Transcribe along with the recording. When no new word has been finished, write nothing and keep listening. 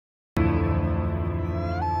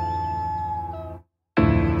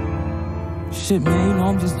shit, man. You know,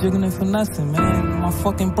 I'm just jigging and finessing, man. My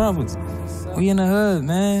fucking brothers. We in the hood,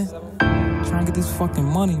 man. Trying to get this fucking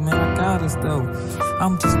money, man. I got us, though.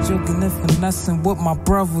 I'm just jigging and finessing with my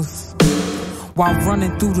brothers. While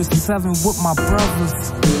running through the 7 with my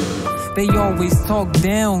brothers. They always talk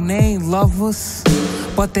down, they ain't love us.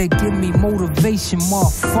 But they give me motivation,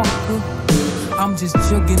 motherfucker. I'm just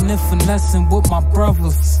jigging and finessing with my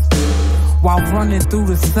brothers. While running through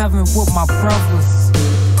the 7 with my brothers.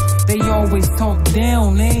 They always talk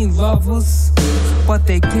down, they ain't love us. But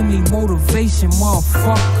they give me motivation,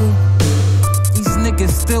 motherfucker. These niggas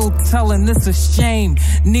still telling it's a shame.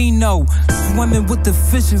 Nino, swimming with the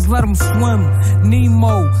fishes, let them swim.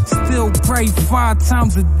 Nemo, still pray 5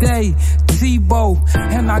 times a day. Tebow,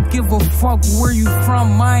 and I give a fuck where you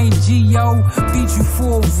from, I ain't G.O. Beat you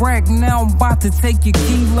for a rack, now I'm about to take your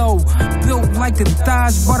kilo. Built like a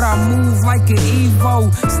Dodge, but I move like an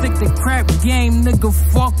Evo. Stick to crap game, nigga,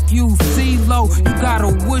 fuck you, CeeLo. You got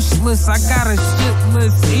a wish list, I got a shit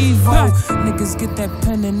list, Evo. Niggas get that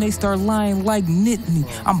pen and they start lying like Nittany.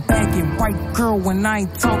 I'm bagging white girl when I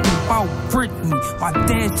ain't talking about Britney. My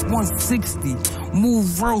dad's 160,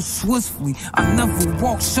 move real swiftly. I never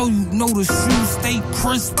walk, so you know the shoes stay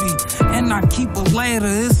crispy. And I keep a ladder,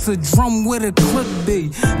 it's a drum with a clip B.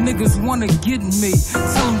 Niggas wanna get me,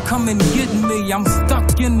 tell them come and get me. I'm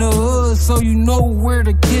stuck in the hood, so you know where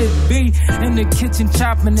the kid be. In the kitchen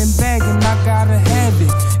chopping and bagging, I gotta have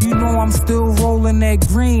it. You know I'm still rolling that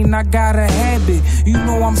green, I gotta have it. You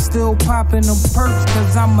know I'm still popping them perks,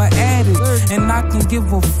 cause I'm a addict. And I can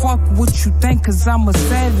give a fuck what you think, cause I'm a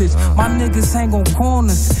savage. My niggas hang on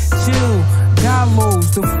corners, chill.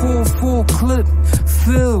 Gallows, the full clip,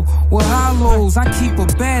 fill with hollows. I keep a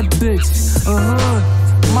bad bitch, a hood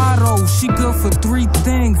motto. She good for 3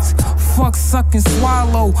 things: fuck, suck, and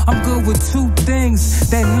swallow. I'm good with 2 things: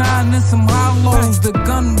 that 9 and some hollows. The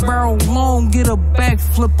gun barrel long, get a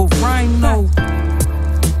backflip of rhino.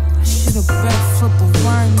 Shit, a backflip of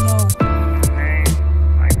rhino.